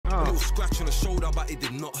scratch on the shoulder, but it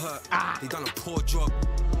did not hurt. They done a poor job.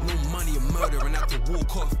 No money and murder and had to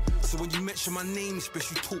walk off. So when you mention my name,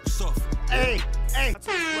 especially talk soft. Hey.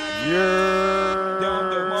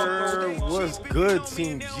 What's good,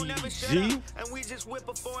 Team GG?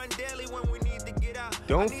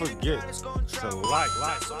 Don't forget to like,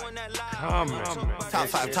 comment.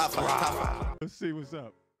 Top five. Let's see what's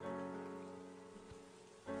up.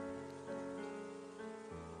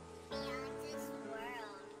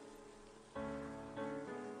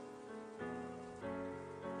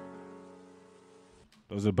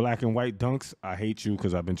 Those are black and white dunks. I hate you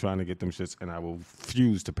because I've been trying to get them shits and I will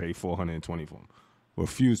refuse to pay $420 for them.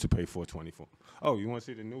 Refuse to pay $420 for them. Oh, you want to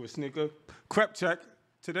see the newest sneaker? Crep check.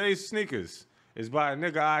 Today's sneakers is by a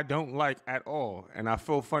nigga I don't like at all. And I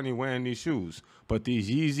feel funny wearing these shoes. But these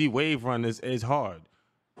Yeezy Wave Runners is hard.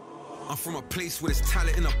 I'm from a place where there's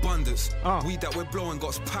talent in abundance. Weed that we're blowing got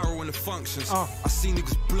us power in the functions. I see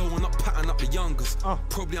niggas blowing up, patting up the youngers.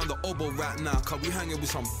 Probably on the oboe right now, cause we hanging with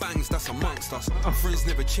some bangs that's amongst us. Friends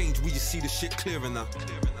never change, we just see the shit clearer now.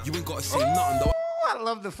 You ain't gotta say nothing though. I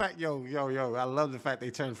love the fact, yo, I love the fact they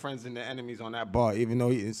turned friends into enemies on that bar. Even though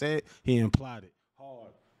he didn't say it, he implied it.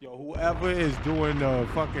 Hard. Yo, whoever is doing the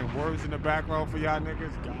fucking words in the background for y'all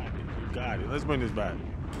niggas, got it. You got it. Let's bring this back.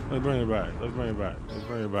 Let's bring it back.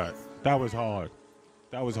 That was hard.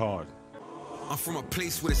 I'm from a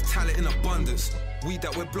place where there's talent in abundance. Weed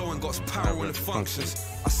that we're blowing got us power in the functions.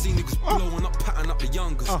 I see niggas blowing up, patting up the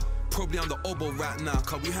youngers. Probably on the oboe right now,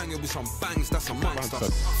 cause we hanging with some bangs that's amongst us.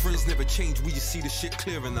 Friends never change, we just see the shit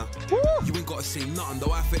clearer now. You ain't gotta say nothing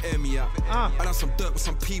though, I have to air me out. I done some dirt with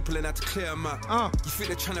some people and had to clear them out. You think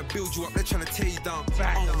they're trying to build you up, they're trying to tear you down.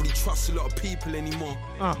 I don't really trust a lot of people anymore.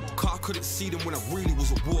 Cause I couldn't see them when I really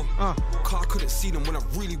was at war. Cause I couldn't see them when I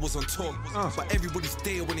really was on tour. But everybody's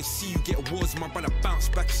there when they see you get awards. My brother bounce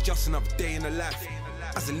back, it's just another day in the life.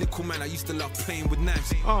 As a little man, I used to love playing with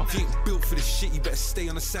knives. If you ain't built for this shit, you better stay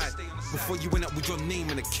on the side. Before you went up with your name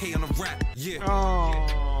and a K on a rap, yeah.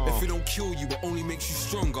 If it don't kill you, it only makes you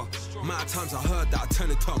stronger. Mad times I heard that I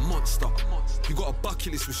turned into a monster. You got a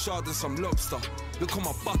bucket list with shard and some lobster. Look on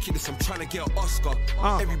my bucket list, I'm trying to get an Oscar.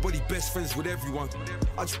 Everybody best friends with everyone.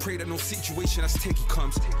 I just pray that no situation as techie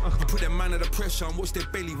comes. You put that man under pressure and watch their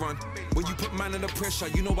belly run. When you put man under pressure,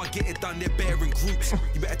 you know I get it done. They're better in groups.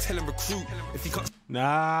 You better tell him recruit. If he can't.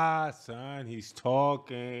 Nah, son, he's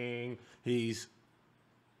talking. He's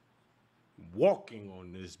walking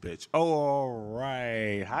on this bitch. Oh, all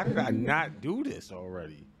right. How did I not do this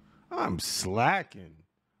already? I'm slacking.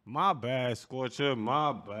 My bad, Scorcher.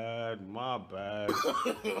 My bad. Laugh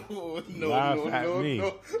at me.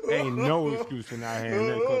 Ain't no excuse for not having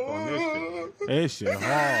that cook on this shit. This shit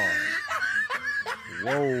hard.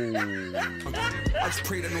 Whoa. I just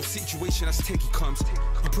pray that no situation as techie comes.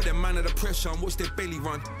 You put that man under pressure and watch their belly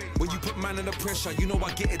run. When you put man under pressure, you know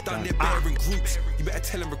I get it done. They're better in groups. You better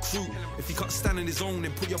tell him recruit. If he can't stand on his own,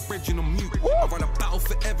 then put your brethren on mute. I run a battle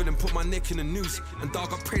forever, then put my neck in a noose. And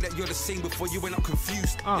dog, I pray that you're the same before you went up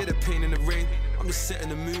confused. Yeah, the pain in the rain. I'm just setting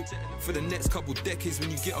the mood for the next couple decades when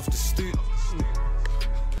you get off the stoop.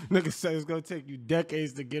 Nigga said it's gonna take you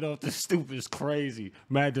decades to get off the stoop. It's crazy.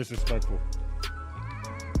 Mad disrespectful.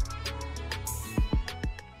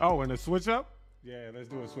 Oh, and a switch up? Yeah, let's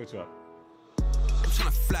do a switch up. I'm trying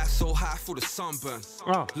to fly so high for the sunburn.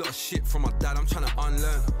 Lot of shit from my dad, I'm trying to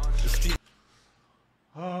unlearn. The street.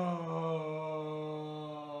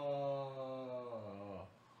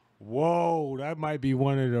 Whoa, that might be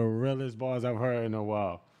one of the realest bars I've heard in a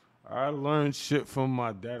while. I learned shit from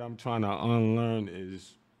my dad, I'm trying to unlearn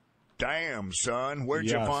is... Damn, son, where'd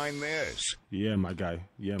you find this? Yeah, my guy.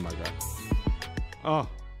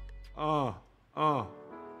 I'm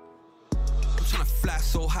trying to fly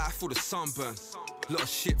so high for the sunburn. Lot of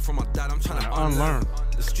shit from my dad, I'm trying to unlearn.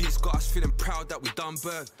 The streets got us feeling proud that we done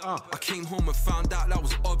bird. I came home and found out that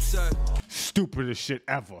was absurd. Stupidest shit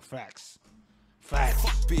ever, facts.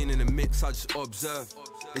 Fuck being in the mix, I just observe.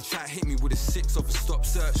 They try to hit me with a 6 off a stop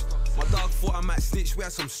search. My dog thought I might snitch, we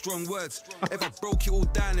had some strong words. If I broke it all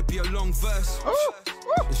down, it'd be a long verse.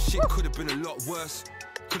 The shit could have been a lot worse.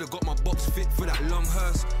 Could have got my box fit for that long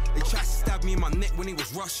hearse. They tried to stab me in my neck when he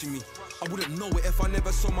was rushing me. I wouldn't know it if I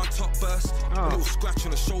never saw my top burst. A little scratch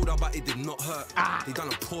on the shoulder, but it did not hurt. They done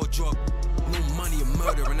a poor job. No money and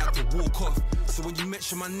murder and had to walk off. So when you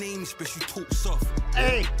mention my name, especially talk soft.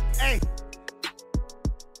 Hey.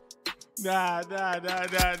 Nah.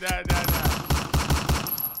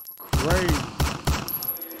 Crazy.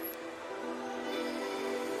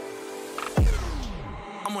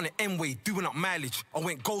 I'm on the M-way, doing up mileage. I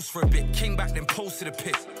went ghost for a bit, came back, then posted a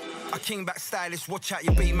pic. I came back stylish, watch out,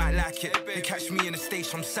 your bae might like it. They catch me in the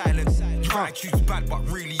station, I'm silent. Your attitude's bad, but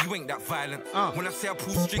really, you ain't that violent. When I say I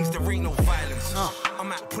pull strings, there ain't no violence. I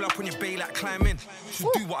might pull up on your bae like climbing.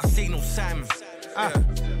 She'll do what I say, no Simon. Yeah.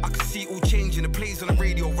 I can see it all changing, the plays on the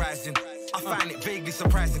radio rising. I find it vaguely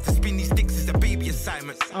surprising to spin these sticks is a baby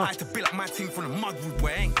assignment. I had to build up my team from the mudwood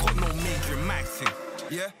where I ain't got no major in my team.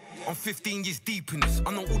 Yeah? I'm 15 years deep in this.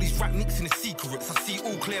 I know all these rap nicks and the secrets. I see it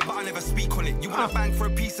all clear, but I never speak on it. You wanna bang for a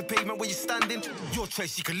piece of pavement where you're standing? Your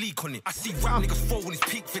choice, you can leak on it. I see rap niggas fall when it's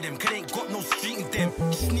peak for them, cause they ain't got no street in them.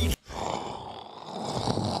 Sneak.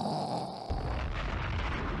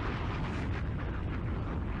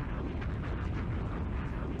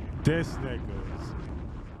 This niggas.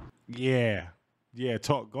 Yeah. Yeah,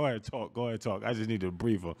 talk. Go ahead, talk. Go ahead, talk. I just need a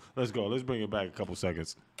breather. Let's go. Let's bring it back a couple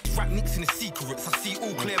seconds. Rap nicks in the secrets. I see it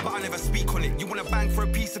all clear, but I never speak on it. You wanna bang for a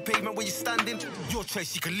piece of pavement where you're standing? Your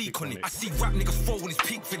choice, you can leak on it. I see rap niggas fall when it's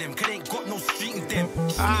peak for them, cause they ain't got no street in them.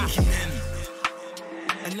 Sneaking them.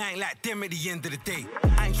 And I ain't like them at the end of the day.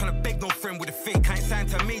 I ain't tryna beg no friend with a fake. I ain't signed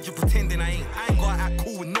to a major pretending I ain't gotta act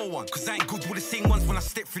cool with no one, cause I ain't good with the same ones when I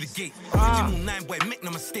step through the gate. Original 9 boy, make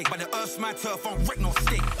no mistake. By the earth's my turf, I'm wreck no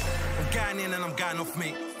stake. I'm going in and I'm going off,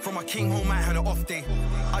 mate. From my king home, I had an off day.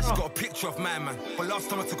 I just got a picture of my man, but last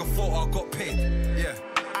time I took a photo, I got paid. Yeah,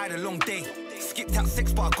 I had a long day. Skipped out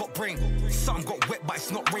 6, but I got brain. Something got wet, but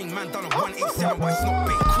it's not rain. Man done a 187, but it's not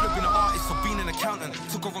bait. Could have been an artist or been an accountant.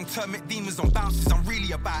 Took a wrong turn, met demons on bounces. I'm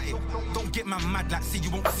really about it. Don't get man mad like, see,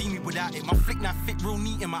 you won't see me without it. My flick now fit real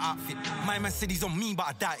neat in my outfit. My man said he's on me, but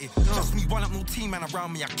I doubt it. Just me, one up, no team man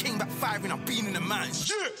around me. I came back firing, I've been in the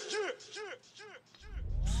mountains.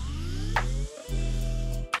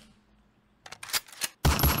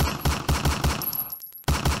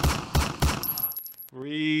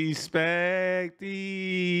 Respected.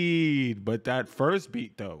 But that first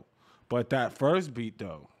beat though.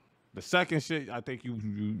 The second shit, I think you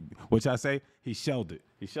which I say, he shelled it.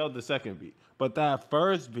 He shelled the second beat. But that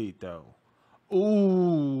first beat though.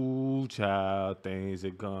 Ooh, child, things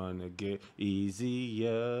are gonna get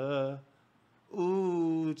easier.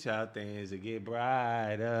 Ooh, child, things will get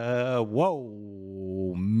brighter.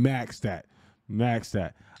 Whoa, max that.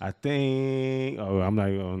 I think, I'm not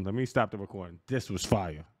going, let me stop the recording. This was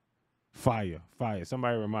fire.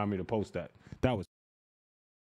 Somebody remind me to post that. That was